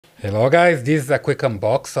Hello guys, this is a quick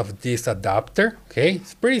unbox of this adapter. Okay,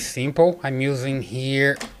 it's pretty simple. I'm using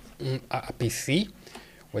here a PC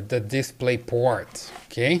with the display port.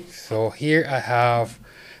 Okay, so here I have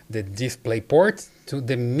the display port to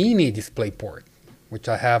the mini display port, which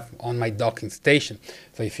I have on my docking station.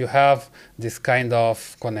 So if you have this kind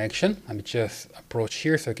of connection, let me just approach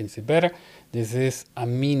here so you can see better. This is a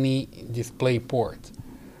mini display port.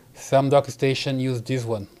 Some dock station use this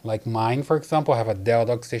one, like mine, for example. I have a Dell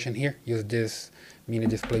dock station here, use this mini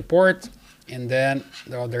display port. And then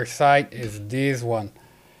the other side is this one,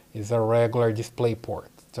 is a regular display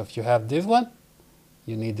port. So if you have this one,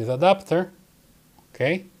 you need this adapter,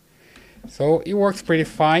 okay? So it works pretty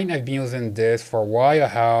fine. I've been using this for a while. I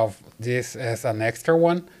have this as an extra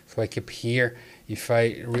one, so I keep here if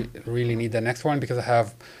I really need the next one, because I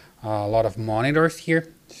have a lot of monitors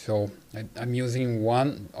here. So I'm using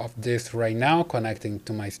one of this right now, connecting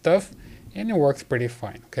to my stuff, and it works pretty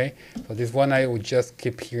fine. Okay, so this one I would just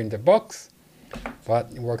keep here in the box, but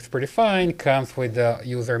it works pretty fine. Comes with the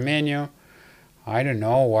user menu. I don't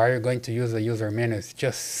know why you're going to use the user menu. It's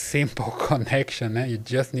just simple connection. You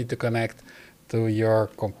just need to connect to your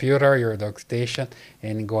computer, your dock station,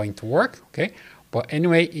 and going to work. Okay, but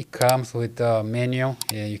anyway, it comes with the menu,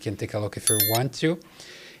 and you can take a look if you want to.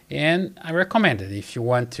 And I recommend it. If you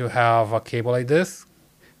want to have a cable like this,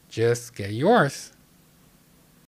 just get yours.